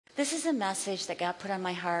This is a message that God put on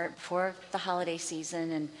my heart for the holiday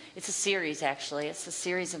season, and it's a series, actually. It's a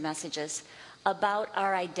series of messages about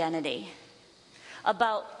our identity,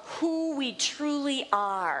 about who we truly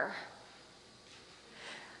are.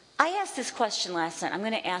 I asked this question last night. I'm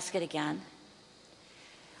going to ask it again.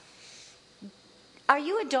 Are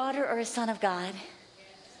you a daughter or a son of God?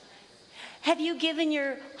 Have you given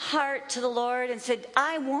your heart to the Lord and said,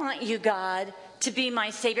 I want you, God, to be my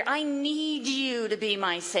Savior. I need you to be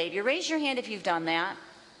my Savior. Raise your hand if you've done that.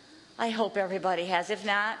 I hope everybody has. If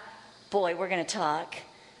not, boy, we're going to talk.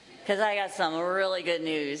 Because I got some really good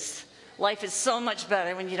news. Life is so much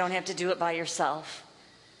better when you don't have to do it by yourself.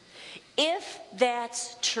 If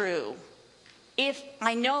that's true, if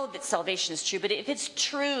I know that salvation is true, but if it's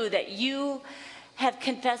true that you have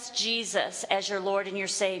confessed Jesus as your Lord and your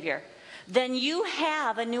Savior, then you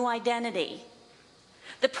have a new identity.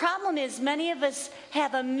 The problem is many of us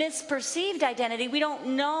have a misperceived identity. We don't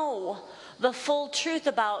know the full truth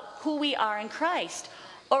about who we are in Christ,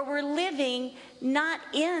 or we're living not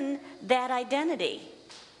in that identity.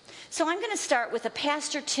 So I'm going to start with a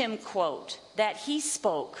Pastor Tim quote that he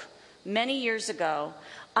spoke many years ago.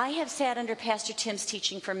 I have sat under Pastor Tim's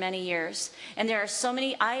teaching for many years, and there are so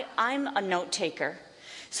many. I'm a note taker,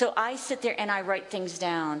 so I sit there and I write things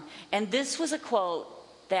down. And this was a quote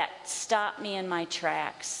that stopped me in my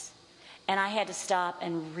tracks. And I had to stop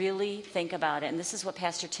and really think about it. And this is what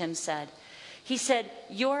Pastor Tim said. He said,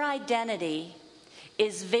 your identity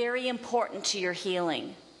is very important to your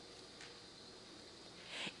healing.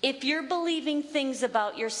 If you're believing things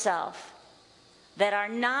about yourself that are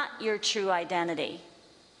not your true identity,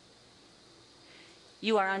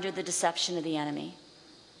 you are under the deception of the enemy.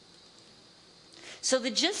 So the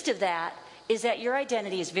gist of that is that your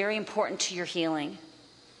identity is very important to your healing.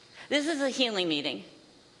 This is a healing meeting.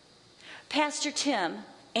 Pastor Tim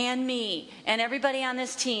and me and everybody on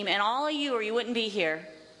this team and all of you, or you wouldn't be here,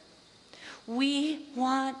 we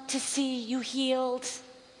want to see you healed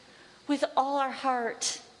with all our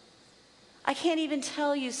heart. I can't even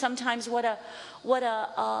tell you sometimes what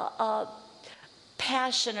a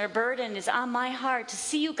passion or burden is on my heart to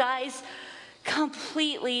see you guys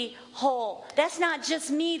completely whole. That's not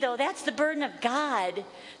just me, though. That's the burden of God.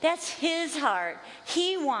 That's his heart.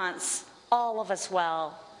 He wants all of us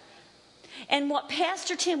well. And what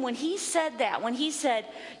Pastor Tim, when he said that, when he said,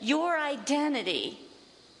 your identity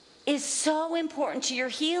is so important to your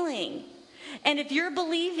healing. And if you're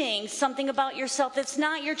believing something about yourself that's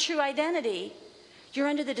not your true identity, you're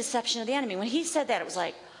under the deception of the enemy. When he said that, it was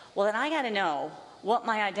like, well, then I got to know what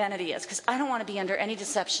my identity is, because I don't want to be under any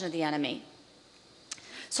deception of the enemy.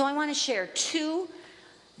 So I want to share two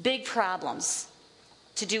big problems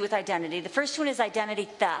to do with identity. The first one is identity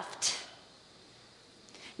theft.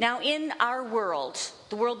 Now, in our world,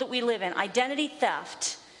 the world that we live in, identity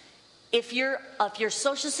theft, if your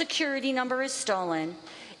Social Security number is stolen,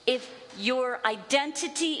 if your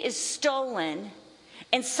identity is stolen,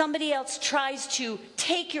 and somebody else tries to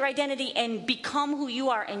take your identity and become who you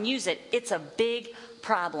are and use it, it's a big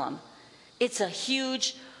problem. It's a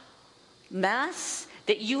huge mess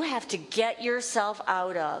that you have to get yourself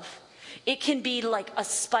out of. It can be like a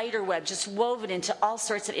spider web just woven into all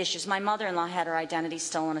sorts of issues. My mother-in-law had her identity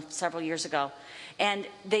stolen several years ago. And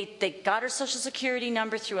they got her Social Security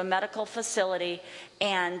number through a medical facility.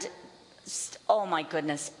 And, oh my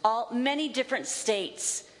goodness, many different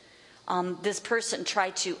states. This person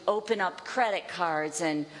tried to open up credit cards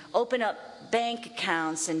and open up bank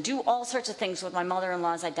accounts and do all sorts of things with my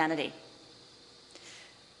mother-in-law's identity.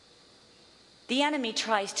 The enemy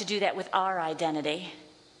tries to do that with our identity.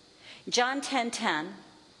 John 10:10,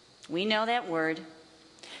 we know that word,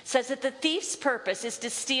 says that the thief's purpose is to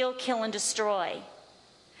steal, kill, and destroy.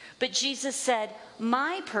 But Jesus said,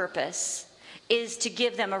 my purpose is to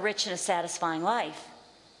give them a rich and a satisfying life.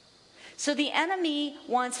 So the enemy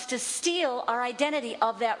wants to steal our identity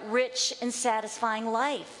of that rich and satisfying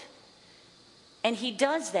life. And he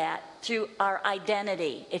does that through our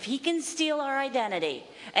identity. If he can steal our identity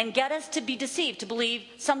and get us to be deceived, to believe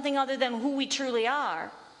something other than who we truly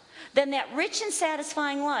are, then that rich and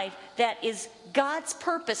satisfying life that is God's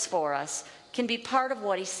purpose for us can be part of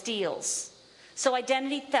what he steals. So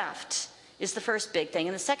identity theft is the first big thing.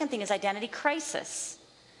 And the second thing is identity crisis.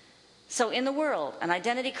 So in the world, an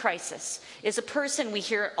identity crisis is a person, we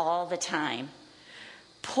hear it all the time,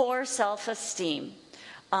 poor self-esteem,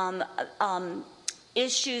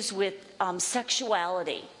 issues with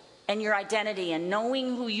sexuality and your identity and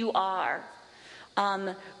knowing who you are.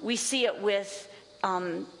 We see it with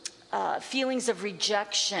feelings of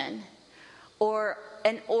rejection or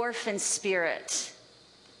an orphan spirit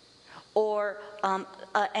or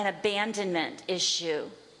an abandonment issue.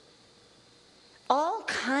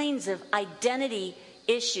 kinds of identity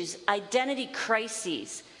issues, identity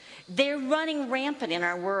crises. They're running rampant in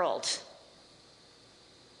our world.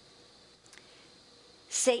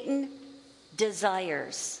 Satan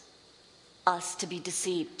desires us to be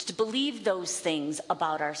deceived, to believe those things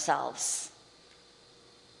about ourselves.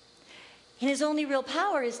 And his only real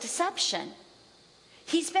power is deception.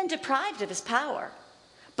 He's been deprived of his power,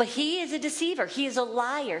 but he is a deceiver. He is a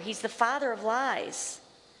liar. He's the father of lies.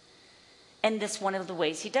 And this, one of the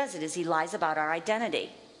ways he does it is he lies about our identity.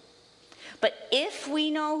 But if we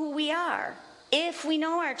know who we are, if we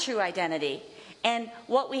know our true identity and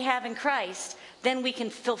what we have in Christ, then we can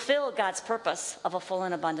fulfill God's purpose of a full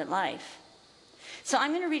and abundant life. So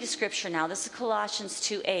I'm going to read a scripture now. This is Colossians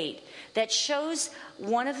 2:8, that shows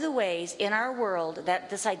one of the ways in our world that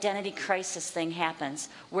this identity crisis thing happens,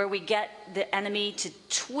 where we get the enemy to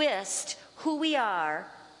twist who we are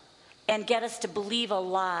and get us to believe a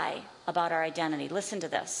lie about our identity. Listen to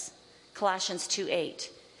this. Colossians 2:8.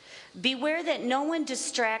 Beware that no one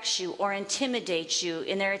distracts you or intimidates you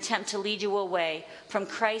in their attempt to lead you away from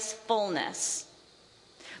Christ's fullness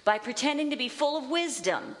by pretending to be full of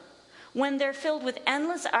wisdom when they're filled with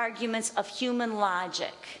endless arguments of human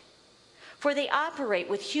logic. For they operate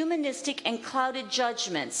with humanistic and clouded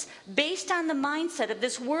judgments based on the mindset of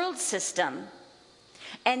this world system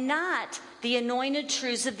and not the anointed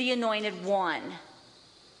truths of the Anointed One.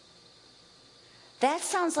 That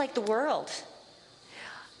sounds like the world.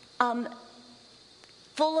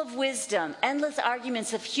 Full of wisdom, endless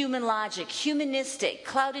arguments of human logic, humanistic,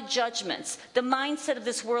 clouded judgments, the mindset of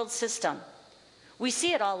this world system. We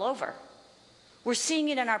see it all over. We're seeing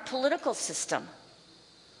it in our political system.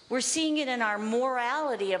 We're seeing it in our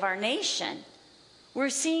morality of our nation.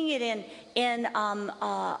 We're seeing it in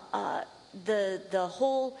the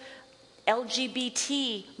whole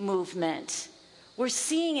LGBT movement. We're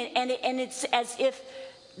seeing it, and it's as if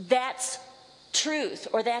that's truth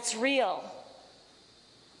or that's real.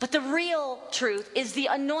 But the real truth is the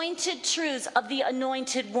anointed truths of the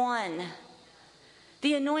Anointed One.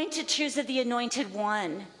 The anointed truths of the Anointed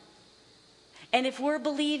One. And if we're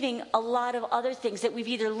believing a lot of other things that we've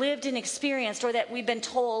either lived and experienced or that we've been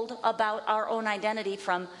told about our own identity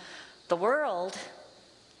from the world,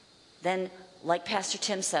 then, like Pastor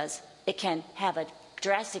Tim says, it can have a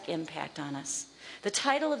drastic impact on us. The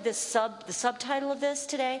title of this the subtitle of this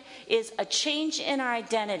today is A Change in Our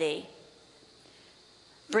Identity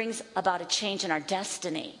Brings About a Change in Our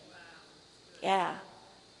Destiny. Yeah.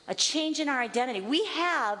 A change in our identity. We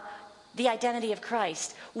have the identity of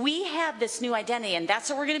Christ. We have this new identity, and that's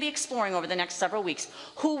what we're going to be exploring over the next several weeks.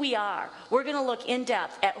 Who we are. We're going to look in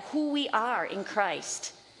depth at who we are in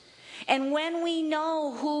Christ. And when we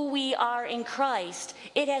know who we are in Christ,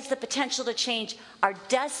 it has the potential to change our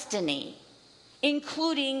destiny,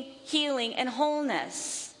 including healing and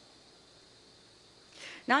wholeness.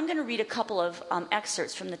 Now I'm going to read a couple of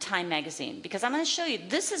excerpts from the Time magazine, because I'm going to show you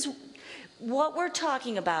this is what we're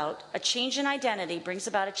talking about. A change in identity brings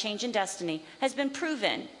about a change in destiny has been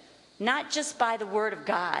proven not just by the Word of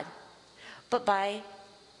God, but by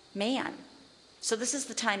man. So this is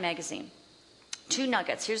the Time magazine. 2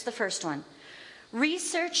 nuggets. Here's the first one.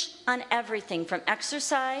 Research on everything from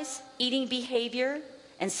exercise, eating behavior,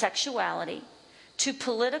 and sexuality to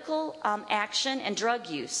political action and drug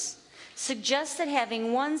use suggests that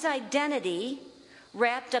having one's identity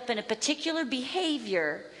wrapped up in a particular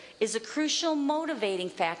behavior is a crucial motivating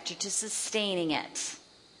factor to sustaining it.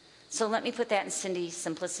 So let me put that in Cindy's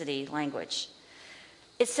simplicity language.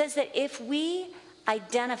 It says that if we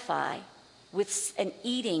identify with an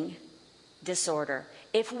eating disorder,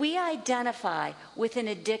 if we identify with an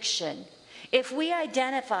addiction, if we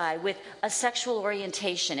identify with a sexual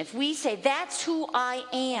orientation, if we say that's who I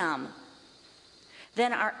am,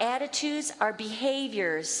 then our attitudes, our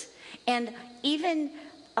behaviors, and even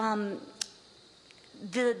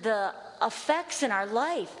the effects in our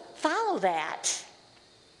life follow that.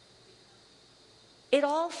 It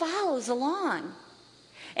all follows along.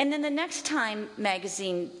 And then the next Time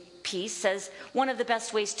magazine piece says one of the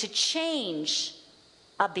best ways to change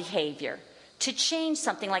a behavior, to change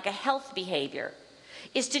something like a health behavior,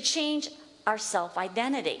 is to change our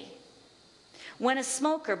self-identity. When a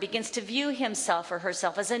smoker begins to view himself or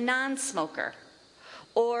herself as a non-smoker,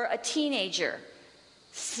 or a teenager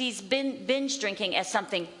sees binge drinking as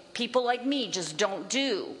something people like me just don't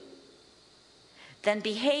do, then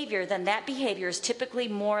that behavior is typically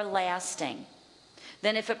more lasting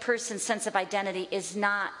than if a person's sense of identity is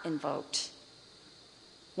not invoked.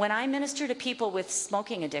 When I minister to people with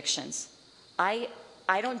smoking addictions, I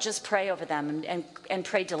don't just pray over them and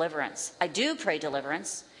pray deliverance. I do pray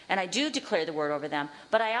deliverance, And I do declare the word over them.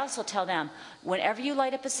 But I also tell them, whenever you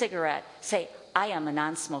light up a cigarette, say, I am a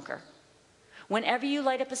non-smoker. Whenever you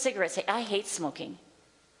light up a cigarette, say, I hate smoking.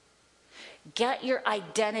 Get your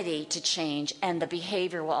identity to change, and the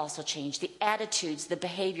behavior will also change. The attitudes, the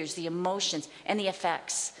behaviors, the emotions, and the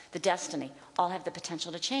effects, the destiny, all have the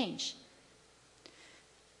potential to change.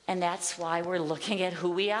 And that's why we're looking at who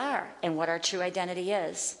we are and what our true identity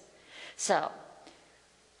is. So,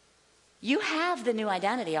 you have the new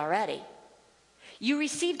identity already. You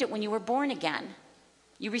received it when you were born again.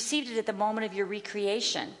 You received it at the moment of your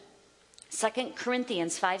recreation. 2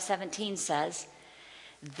 Corinthians 5:17 says,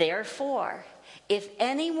 therefore, if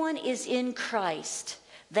anyone is in Christ,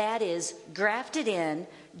 that is, grafted in,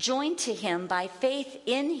 joined to him by faith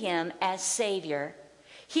in him as Savior,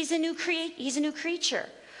 he's a new creature,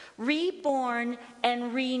 reborn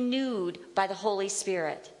and renewed by the Holy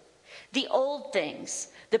Spirit. The old things,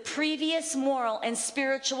 the previous moral and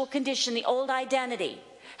spiritual condition, the old identity,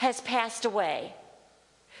 has passed away.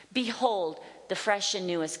 Behold, the fresh and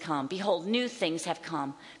new has come. Behold, new things have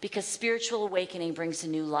come, because spiritual awakening brings a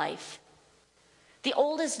new life. The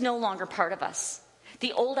old is no longer part of us.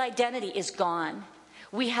 The old identity is gone.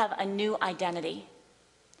 We have a new identity.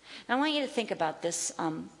 Now, I want you to think about this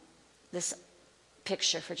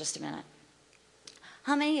picture for just a minute.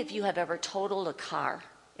 How many of you have ever totaled a car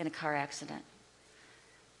in a car accident?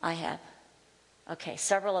 I have. Okay,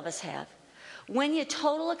 several of us have. When you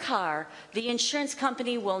total a car, the insurance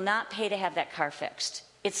company will not pay to have that car fixed.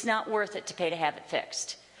 It's not worth it to pay to have it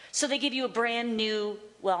fixed. So they give you a brand new,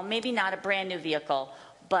 well, maybe not a brand new vehicle,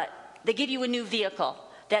 but they give you a new vehicle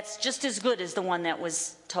that's just as good as the one that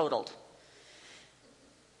was totaled.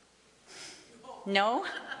 No?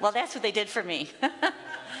 Well, that's what they did for me.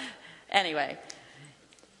 Anyway,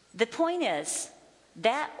 the point is,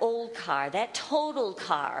 that old car, that totaled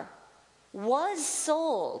car, was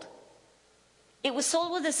sold. It was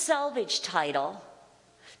sold with a salvage title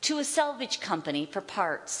to a salvage company for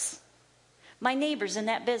parts. My neighbor's in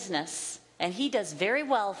that business, and he does very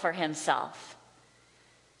well for himself.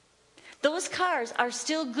 Those cars are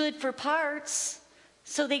still good for parts,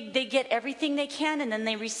 so they get everything they can, and then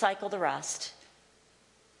they recycle the rest.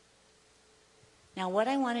 Now, what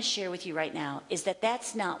I want to share with you right now is that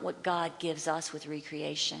that's not what God gives us with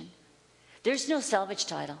recreation. There's no salvage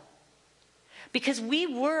title. Because we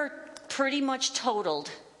were pretty much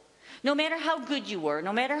totaled. No matter how good you were,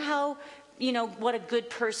 no matter how, what a good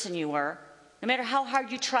person you were, no matter how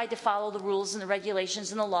hard you tried to follow the rules and the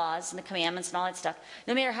regulations and the laws and the commandments and all that stuff,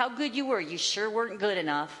 no matter how good you were, you sure weren't good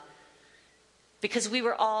enough. Because we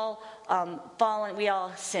were all fallen, we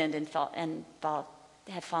all sinned and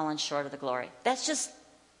had fallen short of the glory. That's just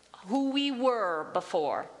who we were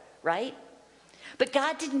before, right? But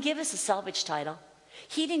God didn't give us a salvage title.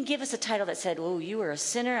 He didn't give us a title that said, oh, you were a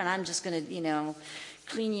sinner and I'm just going to,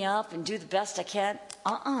 clean you up and do the best I can.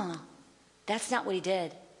 That's not what he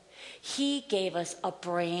did. He gave us a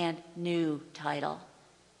brand new title.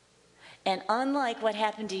 And unlike what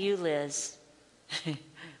happened to you, Liz,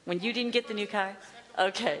 when you didn't get the new car,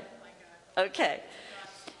 okay.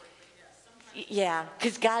 Yeah,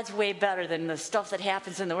 because God's way better than the stuff that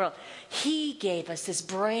happens in the world. He gave us this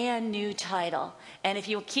brand new title. And if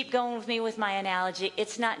you keep going with me with my analogy,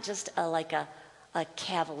 it's not just a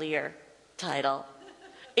Cavalier title.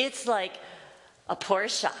 It's like a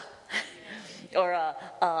Porsche or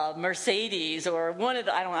a Mercedes or one of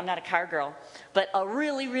the, I'm not a car girl, but a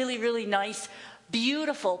really, really, really nice,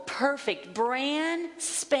 beautiful, perfect, brand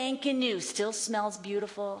spanking new. Still smells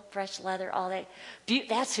beautiful, fresh leather, all that.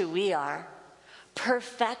 That's who we are.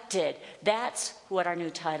 Perfected. That's what our new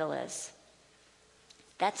title is.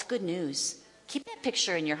 That's good news. Keep that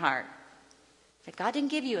picture in your heart. That God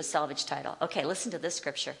didn't give you a salvage title. Okay, listen to this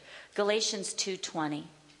scripture. Galatians 2:20.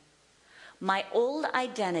 My old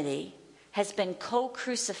identity has been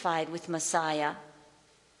co-crucified with Messiah.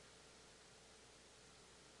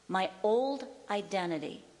 My old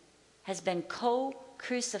identity has been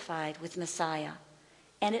co-crucified with Messiah,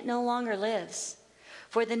 and it no longer lives.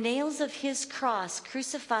 For the nails of his cross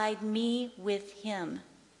crucified me with him.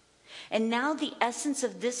 And now the essence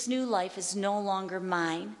of this new life is no longer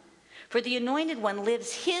mine. For the Anointed One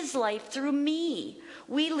lives his life through me.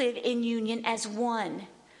 We live in union as one.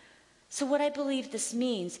 So what I believe this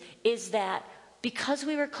means is that because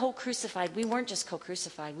we were co-crucified, we weren't just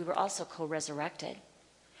co-crucified, we were also co-resurrected.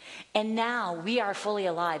 And now we are fully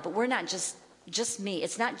alive, but we're not just me.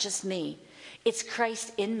 It's not just me. It's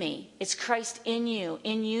Christ in me. It's Christ in you,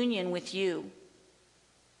 in union with you.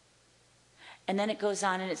 And then it goes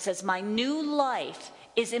on and it says, my new life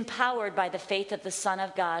is empowered by the faith of the Son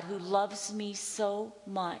of God who loves me so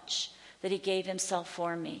much that he gave himself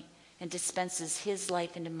for me and dispenses his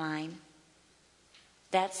life into mine.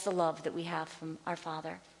 That's the love that we have from our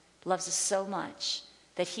Father. He loves us so much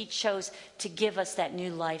that he chose to give us that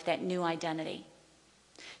new life, that new identity.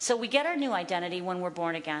 So we get our new identity when we're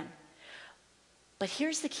born again. But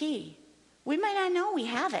here's the key. We might not know we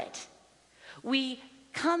have it. We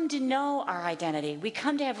come to know our identity. We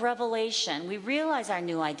come to have revelation. We realize our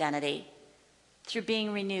new identity through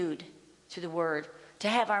being renewed through the Word. To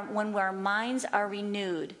have when our minds are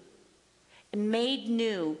renewed, made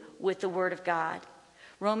new with the Word of God.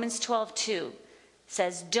 Romans 12:2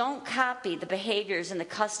 says, don't copy the behaviors and the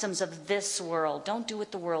customs of this world. Don't do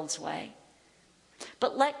it the world's way.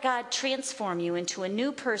 But let God transform you into a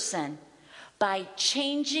new person by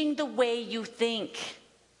changing the way you think.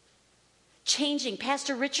 Changing.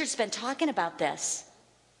 Pastor Richard's been talking about this.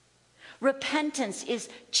 Repentance is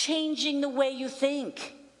changing the way you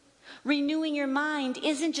think. Renewing your mind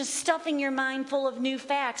isn't just stuffing your mind full of new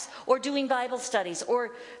facts or doing Bible studies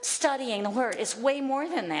or studying the Word. It's way more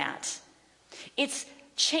than that. It's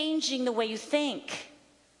changing the way you think.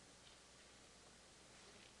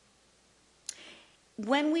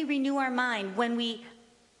 When we renew our mind, when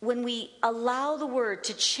we allow the Word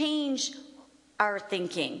to change our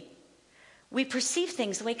thinking, we perceive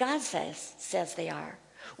things the way God says they are.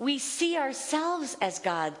 We see ourselves as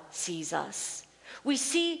God sees us. We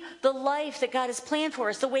see the life that God has planned for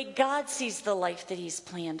us, the way God sees the life that he's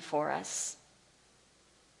planned for us.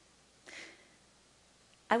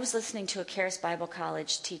 I was listening to a Charis Bible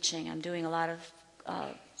College teaching. I'm doing a lot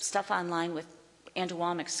of stuff online with Andrew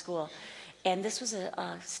Wommack's school. And this was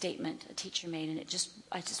a statement a teacher made, and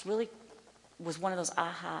I just really was one of those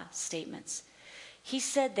aha statements. He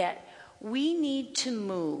said that we need to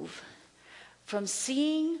move from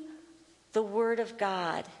seeing the Word of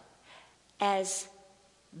God as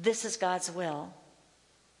this is God's will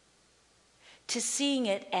to seeing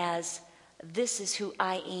it as this is who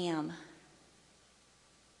I am.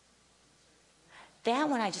 That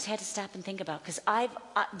one I just had to stop and think about, because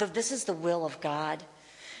this is the will of God,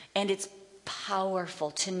 and it's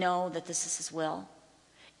powerful to know that this is his will.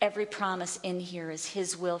 Every promise in here is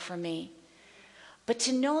his will for me. But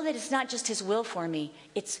to know that it's not just his will for me,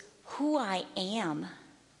 it's who I am.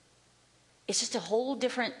 It's just a whole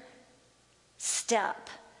different step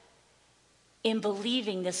in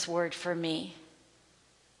believing this word for me.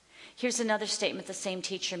 Here's another statement the same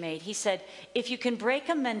teacher made. He said, if you can break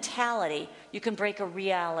a mentality, you can break a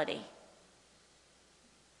reality.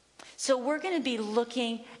 So we're going to be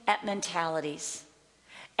looking at mentalities,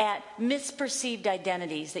 at misperceived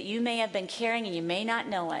identities that you may have been carrying and you may not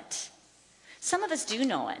know it. Some of us do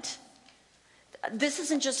know it. This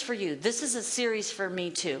isn't just for you. This is a series for me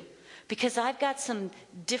too, because I've got some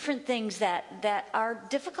different things that are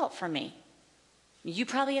difficult for me. You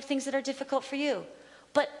probably have things that are difficult for you.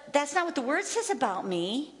 But that's not what the Word says about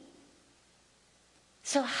me.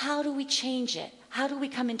 So how do we change it? How do we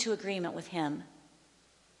come into agreement with him?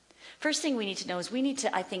 First thing we need to know is we need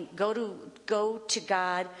to, I think, go to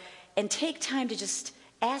God and take time to just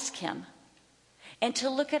ask him and to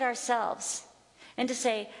look at ourselves and to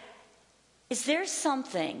say, is there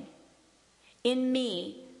something in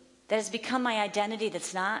me that has become my identity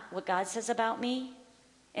that's not what God says about me?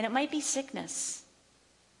 And it might be sickness.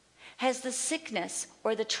 Has the sickness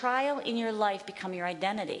or the trial in your life become your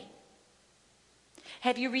identity?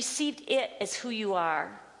 Have you received it as who you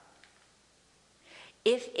are?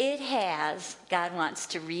 If it has, God wants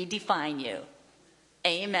to redefine you.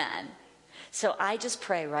 Amen. So I just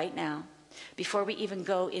pray right now, before we even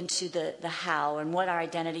go into the how and what our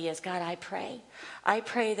identity is, God, I pray. I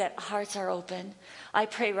pray that hearts are open. I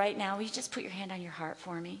pray right now, will you just put your hand on your heart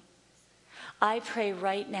for me? I pray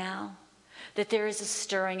right now that there is a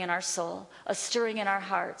stirring in our soul, a stirring in our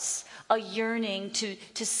hearts, a yearning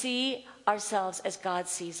to see ourselves as God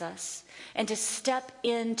sees us and to step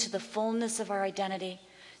into the fullness of our identity.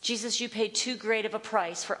 Jesus, you paid too great of a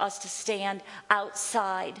price for us to stand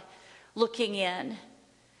outside looking in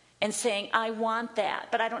and saying, I want that,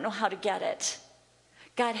 but I don't know how to get it.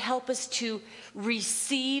 God, help us to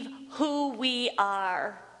receive who we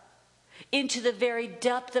are into the very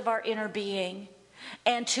depth of our inner being,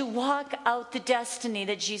 and to walk out the destiny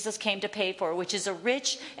that Jesus came to pay for, which is a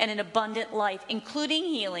rich and an abundant life, including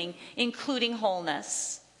healing, including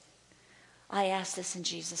wholeness. I ask this in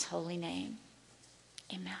Jesus' holy name.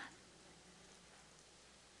 Amen.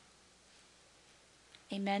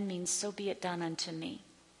 Amen means so be it done unto me.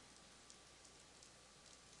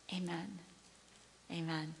 Amen.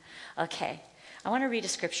 Amen. Okay. I want to read a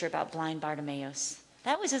scripture about blind Bartimaeus.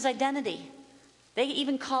 That was his identity. They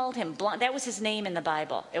even called him blind. That was his name in the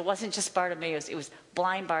Bible. It wasn't just Bartimaeus. It was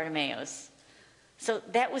blind Bartimaeus. So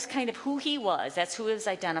that was kind of who he was. That's who he was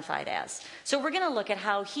identified as. So we're going to look at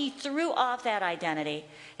how he threw off that identity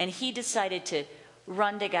and he decided to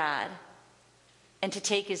run to God and to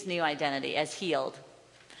take his new identity as healed.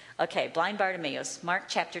 Okay, blind Bartimaeus, Mark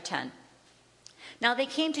chapter 10. Now they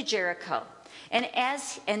came to Jericho. And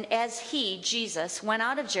as he, Jesus, went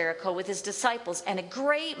out of Jericho with his disciples and a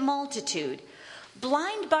great multitude,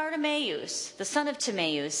 blind Bartimaeus, the son of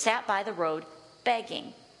Timaeus, sat by the road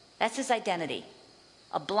begging. That's his identity.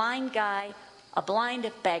 A blind guy, a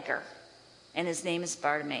blind beggar. And his name is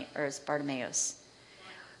Bartimaeus.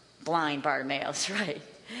 Blind Bartimaeus, right.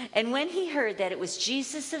 And when he heard that it was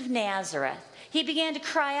Jesus of Nazareth, he began to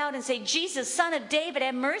cry out and say, Jesus, son of David,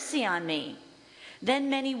 have mercy on me. Then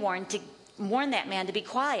many warned that man to be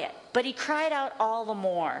quiet. But he cried out all the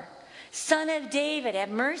more, Son of David, have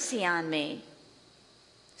mercy on me.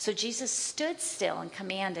 So Jesus stood still and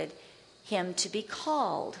commanded him to be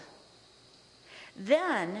called.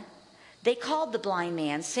 Then they called the blind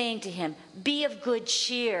man, saying to him, Be of good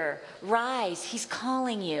cheer, rise, he's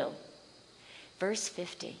calling you. Verse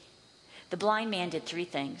 50, the blind man did three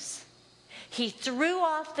things. He threw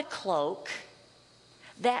off the cloak.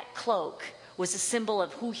 That cloak was a symbol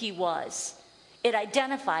of who he was. It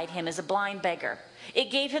identified him as a blind beggar.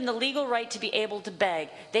 It gave him the legal right to be able to beg.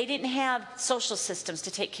 They didn't have social systems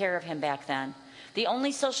to take care of him back then. The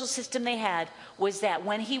only social system they had was that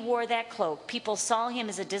when he wore that cloak, people saw him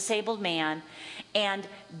as a disabled man, and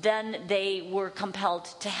then they were compelled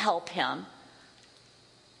to help him.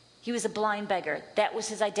 He was a blind beggar. That was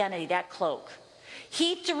his identity, that cloak.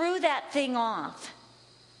 He threw that thing off.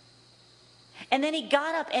 And then he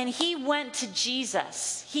got up and he went to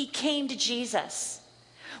Jesus. He came to Jesus.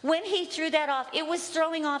 When he threw that off, it was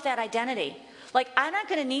throwing off that identity. Like, I'm not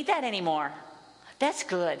going to need that anymore. That's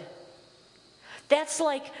good. That's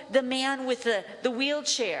like the man with the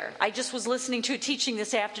wheelchair. I just was listening to a teaching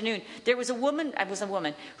this afternoon. There was a woman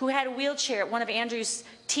who had a wheelchair at one of Andrew's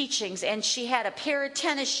teachings, and she had a pair of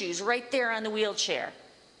tennis shoes right there on the wheelchair.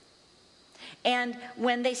 And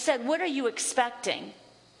when they said, what are you expecting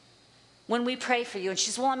when we pray for you? And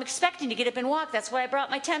she said, well, I'm expecting to get up and walk. That's why I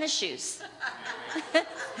brought my tennis shoes. Her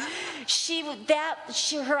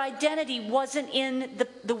identity wasn't in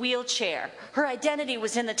the wheelchair. Her identity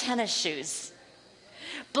was in the tennis shoes.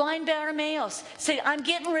 Blind Bartimaeus said, I'm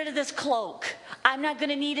getting rid of this cloak. I'm not going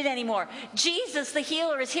to need it anymore. Jesus, the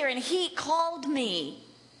healer, is here, and he called me.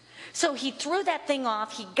 So he threw that thing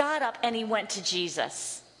off. He got up, and he went to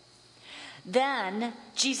Jesus. Then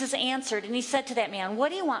Jesus answered, and he said to that man, what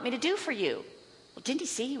do you want me to do for you? Well, didn't he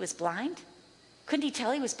see he was blind? Couldn't he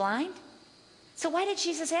tell he was blind? So why did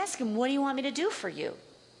Jesus ask him, what do you want me to do for you?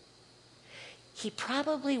 He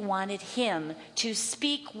probably wanted him to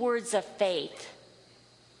speak words of faith.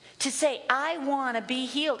 To say, I want to be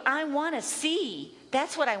healed. I want to see.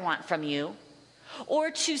 That's what I want from you.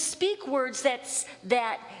 Or to speak words that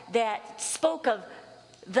spoke of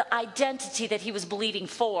the identity that he was believing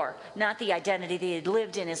for, not the identity that he had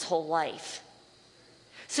lived in his whole life.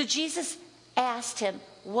 So Jesus asked him,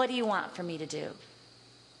 what do you want for me to do?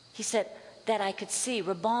 He said, that I could see,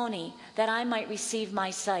 Rabboni, that I might receive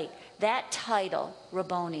my sight. That title,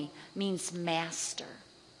 Rabboni, means master.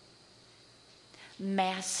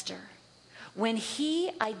 Master. When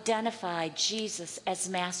he identified Jesus as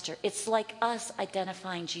master, it's like us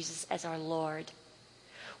identifying Jesus as our Lord,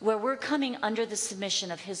 where we're coming under the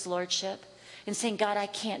submission of his lordship and saying, God, I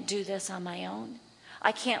can't do this on my own.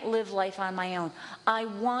 I can't live life on my own. I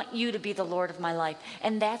want you to be the Lord of my life.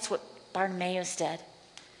 And that's what Bartimaeus did.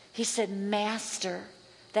 He said, Master,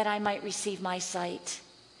 that I might receive my sight.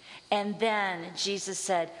 And then Jesus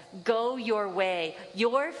said, go your way.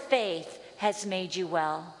 Your faith has made you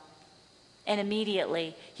well. And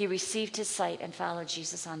immediately he received his sight and followed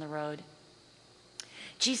Jesus on the road.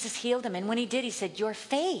 Jesus healed him, and when he did, he said, your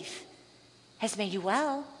faith has made you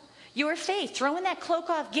well. Your faith, throwing that cloak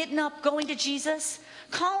off, getting up, going to Jesus,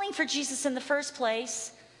 calling for Jesus in the first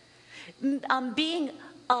place, being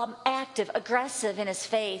active, aggressive in his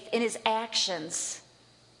faith, in his actions,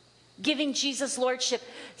 giving Jesus lordship,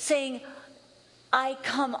 saying, I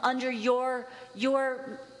come under your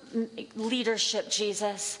leadership,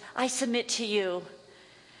 Jesus. I submit to you.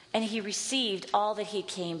 And he received all that he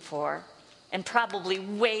came for, and probably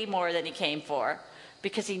way more than he came for,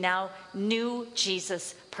 because he now knew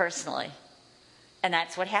Jesus personally. And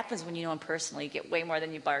that's what happens when you know him personally. You get way more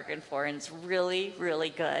than you bargained for, and it's really, really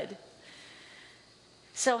good.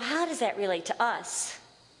 So how does that relate to us?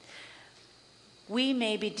 We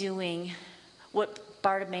may be doing what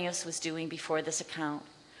Bartimaeus was doing before this account.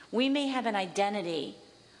 We may have an identity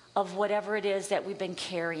of whatever it is that we've been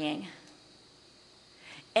carrying.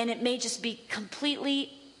 And it may just be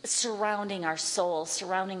completely surrounding our soul,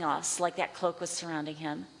 surrounding us, like that cloak was surrounding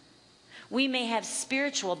him. We may have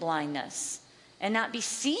spiritual blindness and not be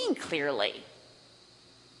seeing clearly.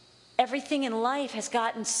 Everything in life has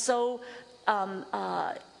gotten so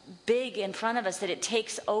big in front of us that it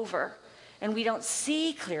takes over, and we don't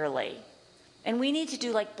see clearly. And we need to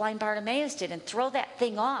do like blind Bartimaeus did and throw that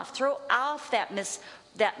thing off. Throw off that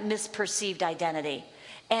misperceived identity.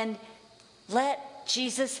 And let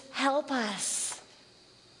Jesus help us.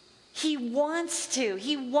 He wants to.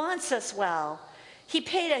 He wants us well. He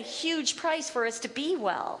paid a huge price for us to be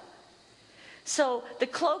well. So the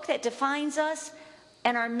cloak that defines us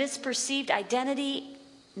and our misperceived identity,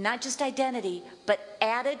 not just identity, but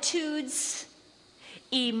attitudes,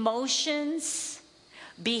 emotions,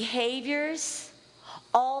 behaviors,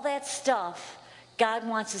 all that stuff, God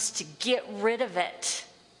wants us to get rid of it.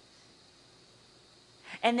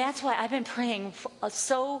 And that's why I've been praying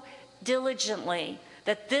so diligently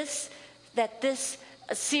that this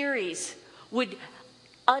series would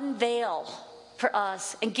unveil for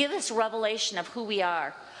us and give us revelation of who we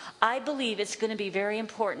are. I believe it's going to be very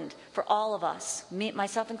important for all of us,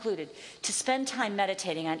 myself included, to spend time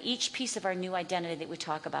meditating on each piece of our new identity that we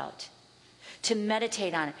talk about. To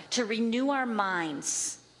meditate on it, to renew our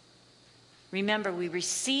minds. Remember, we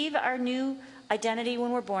receive our new identity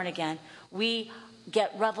when we're born again. We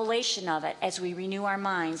get revelation of it as we renew our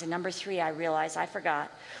minds. And number 3, I realize I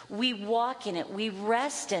forgot. We walk in it. We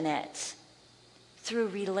rest in it through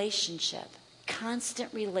relationship,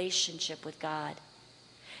 constant relationship with God.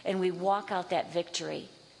 And we walk out that victory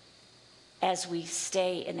as we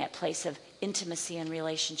stay in that place of intimacy and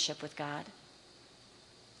relationship with God.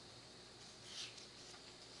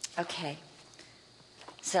 Okay,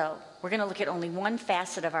 so we're going to look at only one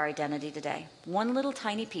facet of our identity today. One little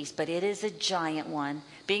tiny piece, but it is a giant one.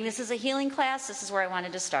 Being this is a healing class, this is where I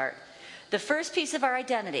wanted to start. The first piece of our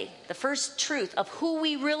identity, the first truth of who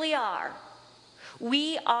we really are,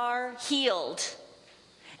 we are healed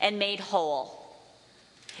and made whole.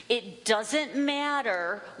 It doesn't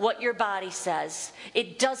matter what your body says.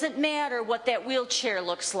 It doesn't matter what that wheelchair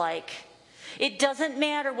looks like. It doesn't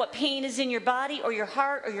matter what pain is in your body or your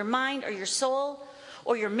heart or your mind or your soul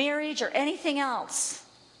or your marriage or anything else.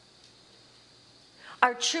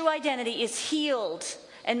 Our true identity is healed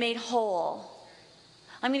and made whole.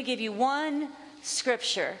 I'm going to give you one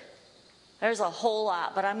scripture. There's a whole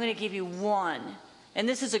lot, but I'm going to give you one. And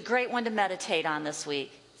this is a great one to meditate on this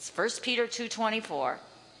week. It's 1 Peter 2:24.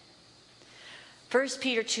 1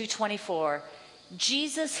 Peter 2:24.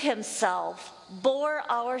 Jesus himself bore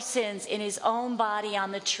our sins in his own body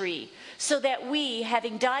on the tree, so that we,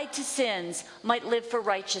 having died to sins, might live for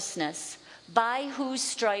righteousness, by whose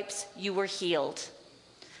stripes you were healed.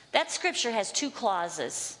 That scripture has 2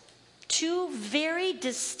 clauses, 2 very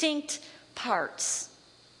distinct parts.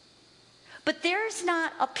 But there's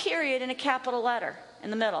not a period and a capital letter in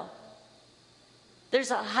the middle.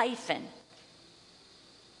 There's a hyphen.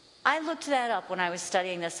 I looked that up when I was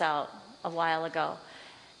studying this out a while ago.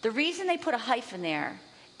 The reason they put a hyphen there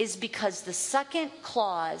is because the second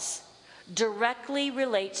clause directly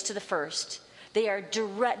relates to the first. They are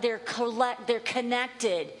direct, they're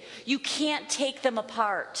connected. You can't take them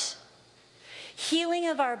apart. Healing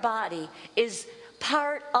of our body is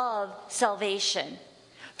part of salvation.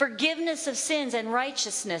 Forgiveness of sins and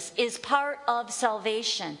righteousness is part of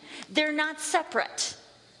salvation. They're not separate.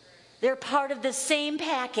 They're part of the same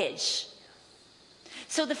package.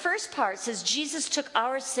 So the first part says Jesus took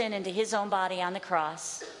our sin into his own body on the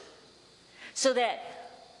cross so that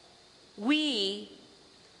we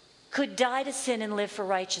could die to sin and live for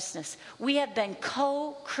righteousness. We have been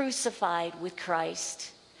co-crucified with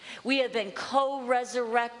Christ. We have been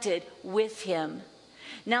co-resurrected with him.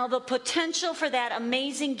 Now the potential for that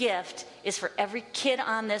amazing gift is for every kid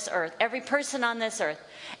on this earth, every person on this earth,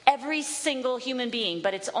 every single human being,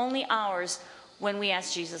 but it's only ours when we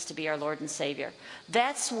ask Jesus to be our Lord and Savior.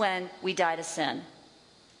 That's when we die to sin.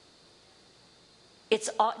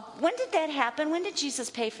 When did that happen? When did Jesus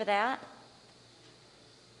pay for that?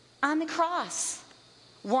 On the cross.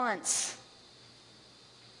 Once.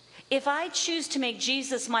 If I choose to make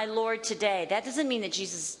Jesus my Lord today, that doesn't mean that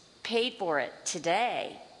Jesus paid for it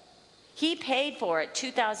today. He paid for it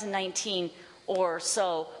 2019 or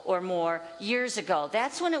so or more years ago.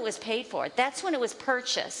 That's when it was paid for. That's when it was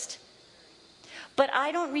purchased. But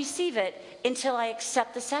I don't receive it until I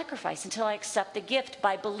accept the sacrifice, until I accept the gift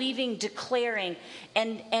by believing, declaring,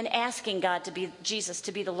 and asking God to be Jesus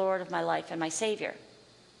to be the Lord of my life and my Savior.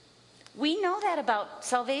 We know that about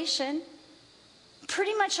salvation.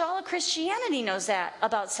 Pretty much all of Christianity knows that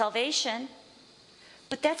about salvation.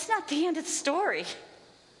 But that's not the end of the story.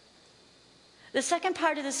 The second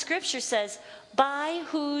part of the scripture says, by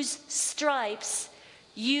whose stripes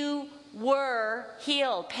you were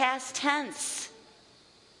healed. Past tense.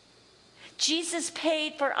 Jesus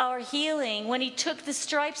paid for our healing when he took the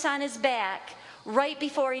stripes on his back right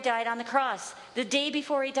before he died on the cross. The day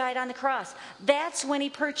before he died on the cross. That's when he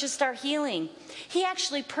purchased our healing. He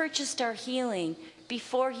actually purchased our healing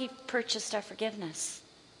before he purchased our forgiveness.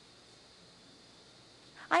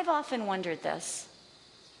 I've often wondered this.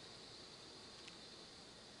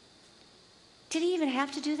 Did he even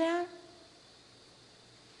have to do that?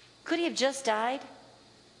 Could he have just died,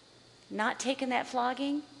 not taken that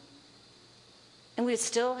flogging, and we would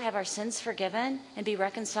still have our sins forgiven and be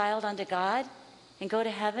reconciled unto God and go to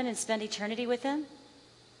heaven and spend eternity with him?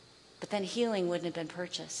 But then healing wouldn't have been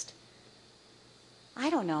purchased. I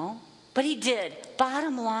don't know. But he did.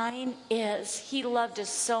 Bottom line is, he loved us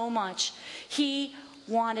so much. He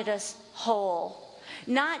wanted us whole.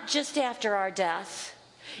 Not just after our death.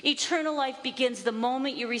 Eternal life begins the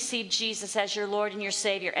moment you receive Jesus as your Lord and your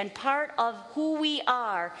Savior. And part of who we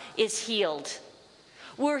are is healed.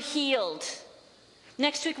 We're healed.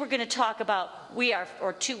 Next week we're going to talk about,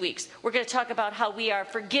 or 2 weeks, we're going to talk about how we are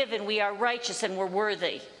forgiven, we are righteous, and we're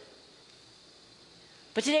worthy.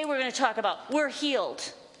 But today we're going to talk about we're healed.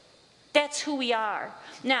 That's who we are.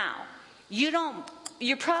 Now,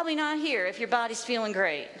 you're probably not here if your body's feeling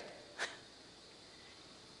great.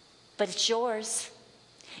 But it's yours.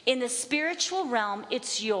 In the spiritual realm,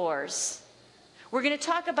 it's yours. We're going to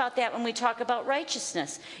talk about that when we talk about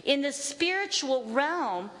righteousness. In the spiritual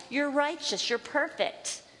realm, you're righteous, you're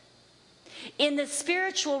perfect. In the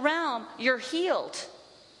spiritual realm, you're healed.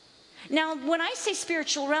 Now, when I say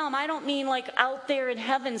spiritual realm, I don't mean like out there in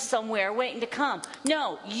heaven somewhere waiting to come.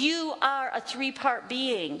 No, you are a three-part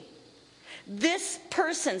being. This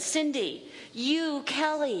person, Cindy, you,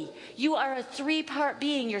 Kelly, you are a three-part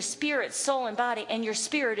being, your spirit, soul, and body, and your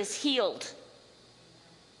spirit is healed.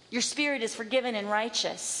 Your spirit is forgiven and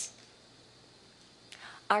righteous.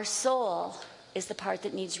 Our soul is the part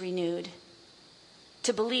that needs renewed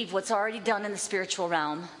to believe what's already done in the spiritual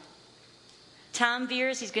realm. Tom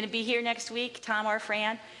Veers, he's going to be here next week, Tom or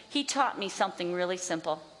Fran, he taught me something really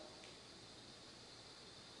simple.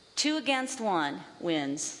 2 against 1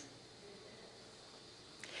 wins.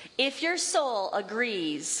 If your soul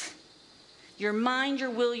agrees, your mind, your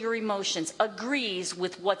will, your emotions agrees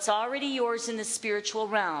with what's already yours in the spiritual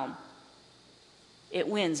realm, it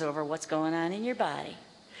wins over what's going on in your body.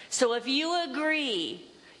 So if you agree,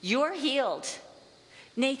 you're healed.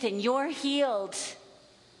 Nathan, you're healed.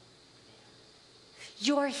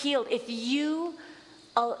 You're healed. If you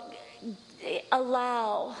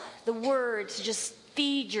allow the word to just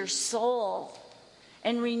feed your soul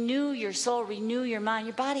and renew your soul, renew your mind,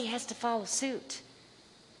 your body has to follow suit.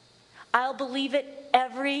 I'll believe it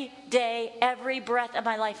every day, every breath of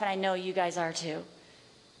my life, and I know you guys are too.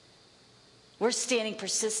 We're standing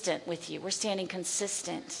persistent with you. We're standing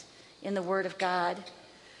consistent in the Word of God.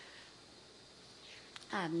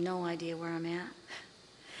 I have no idea where I'm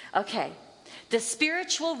at. Okay. The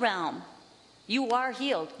spiritual realm, you are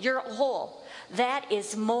healed. You're whole. That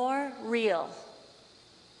is more real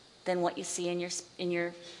than what you see in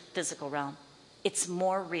your physical realm. It's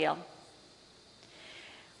more real.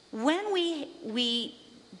 When we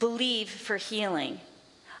believe for healing,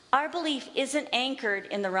 our belief isn't anchored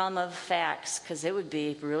in the realm of facts, because it would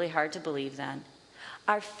be really hard to believe then.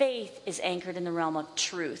 Our faith is anchored in the realm of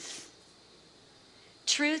truth.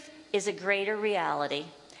 Truth is a greater reality.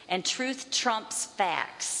 And truth trumps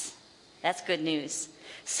facts. That's good news.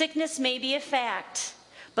 Sickness may be a fact,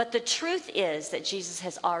 but the truth is that Jesus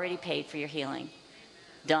has already paid for your healing.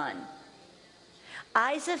 Done.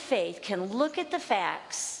 Eyes of faith can look at the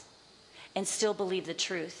facts and still believe the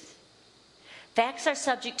truth. Facts are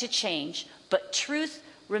subject to change, but truth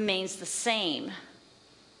remains the same.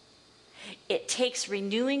 It takes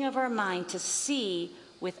renewing of our mind to see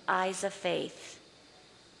with eyes of faith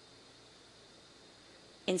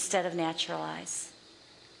instead of natural eyes.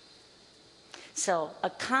 So, a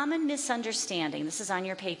common misunderstanding, this is on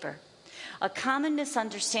your paper. A common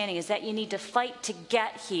misunderstanding is that you need to fight to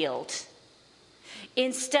get healed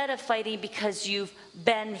instead of fighting because you've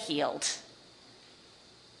been healed.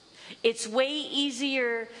 It's way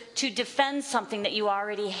easier to defend something that you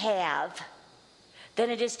already have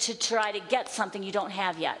than it is to try to get something you don't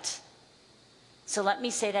have yet. So let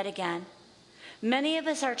me say that again. Many of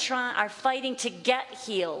us are fighting to get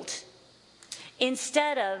healed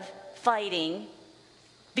instead of fighting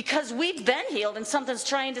because we've been healed and something's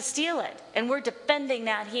trying to steal it, and we're defending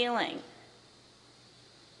that healing.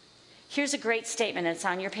 Here's a great statement. It's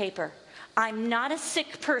on your paper. I'm not a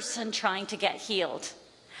sick person trying to get healed.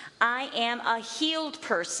 I am a healed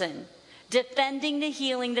person defending the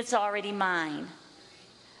healing that's already mine.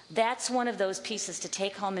 That's one of those pieces to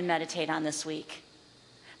take home and meditate on this week.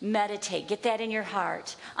 Meditate. Get that in your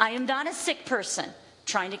heart. I am not a sick person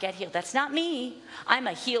trying to get healed. That's not me. I'm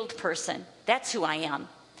a healed person. That's who I am.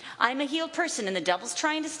 I'm a healed person, and the devil's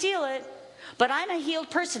trying to steal it. But I'm a healed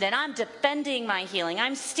person, and I'm defending my healing.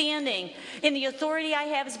 I'm standing in the authority I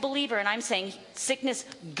have as a believer, and I'm saying, sickness,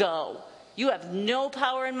 go. You have no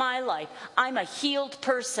power in my life. I'm a healed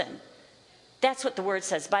person. That's what the word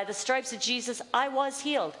says. By the stripes of Jesus, I was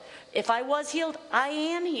healed. If I was healed, I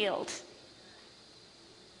am healed.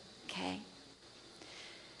 Okay?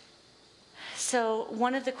 So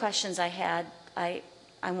one of the questions I had, I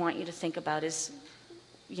want you to think about is,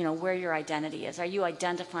 where your identity is. Are you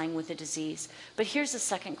identifying with the disease? But here's the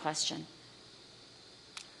second question.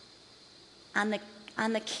 On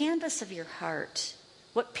the canvas of your heart,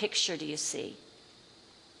 what picture do you see?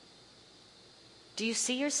 Do you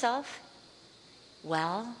see yourself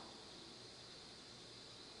well?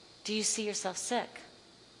 Do you see yourself sick?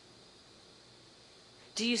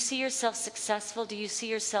 Do you see yourself successful? Do you see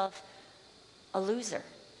yourself a loser?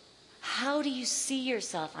 How do you see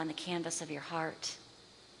yourself on the canvas of your heart?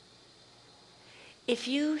 If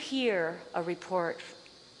you hear a report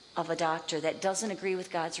of a doctor that doesn't agree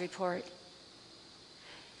with God's report,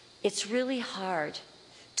 it's really hard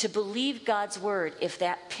to believe God's word if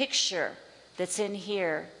that picture that's in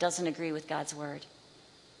here doesn't agree with God's word.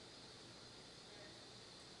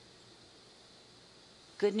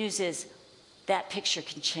 Good news is that picture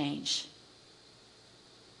can change.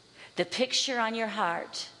 The picture on your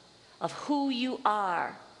heart of who you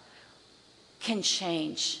are can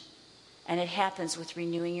change. And it happens with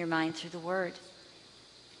renewing your mind through the word.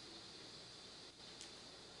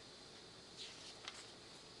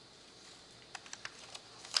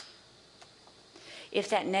 If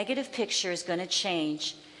that negative picture is going to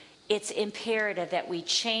change, it's imperative that we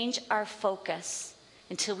change our focus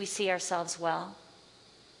until we see ourselves well.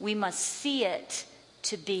 We must see it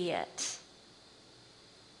to be it.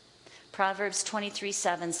 Proverbs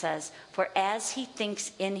 23:7 says, "For as he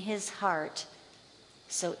thinks in his heart,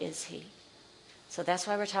 so is he." So that's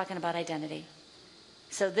why we're talking about identity.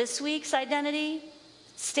 So this week's identity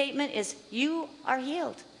statement is, you are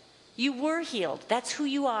healed. You were healed. That's who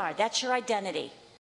you are. That's your identity.